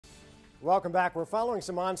Welcome back. We're following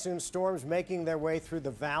some monsoon storms making their way through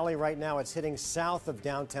the valley right now. It's hitting south of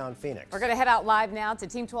downtown Phoenix. We're going to head out live now to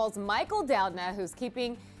Team 12's Michael Doudna, who's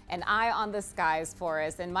keeping an eye on the skies for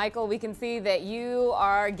us. And Michael, we can see that you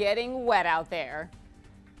are getting wet out there.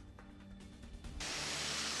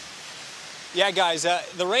 Yeah, guys,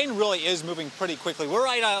 the rain really is moving pretty quickly. We're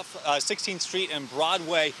right off 16th Street and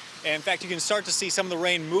Broadway. And in fact, you can start to see some of the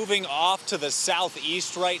rain moving off to the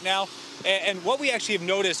southeast right now. And what we actually have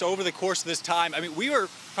noticed over the course of this time, I mean, we were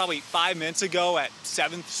probably 5 minutes ago at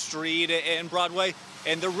 7th Street and Broadway,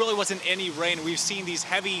 and there really wasn't any rain. We've seen these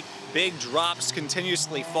heavy, big drops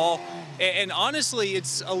continuously fall. And honestly,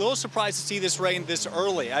 it's a little surprised to see this rain this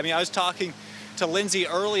early. I mean, I was talking to Lindsay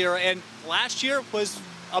earlier, and last year was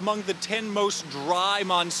among the 10 most dry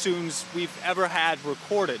monsoons we've ever had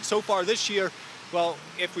recorded. So far this year, well,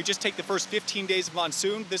 if we just take the first 15 days of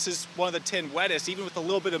monsoon, this is one of the 10 wettest, even with the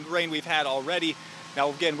little bit of rain we've had already. Now,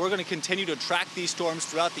 again, we're going to continue to track these storms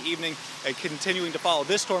throughout the evening and continuing to follow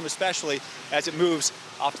this storm especially as it moves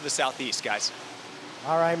off to the southeast, guys.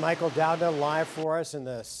 All right, Michael Doudna live for us in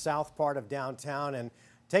the south part of downtown and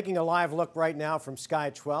taking a live look right now from Sky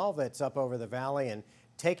 12. It's up over the valley and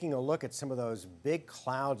taking a look at some of those big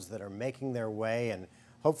clouds that are making their way and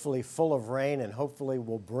hopefully full of rain and hopefully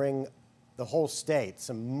will bring the whole state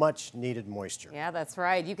some much needed moisture. Yeah, that's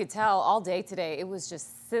right. You could tell all day today it was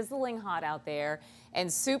just sizzling hot out there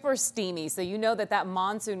and super steamy. So you know that that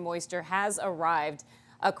monsoon moisture has arrived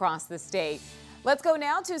across the state. Let's go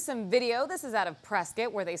now to some video. This is out of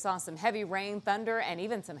Prescott where they saw some heavy rain, thunder, and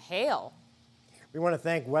even some hail. We want to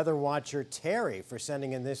thank weather watcher Terry for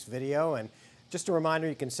sending in this video. And just a reminder,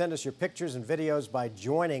 you can send us your pictures and videos by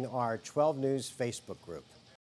joining our 12 News Facebook group.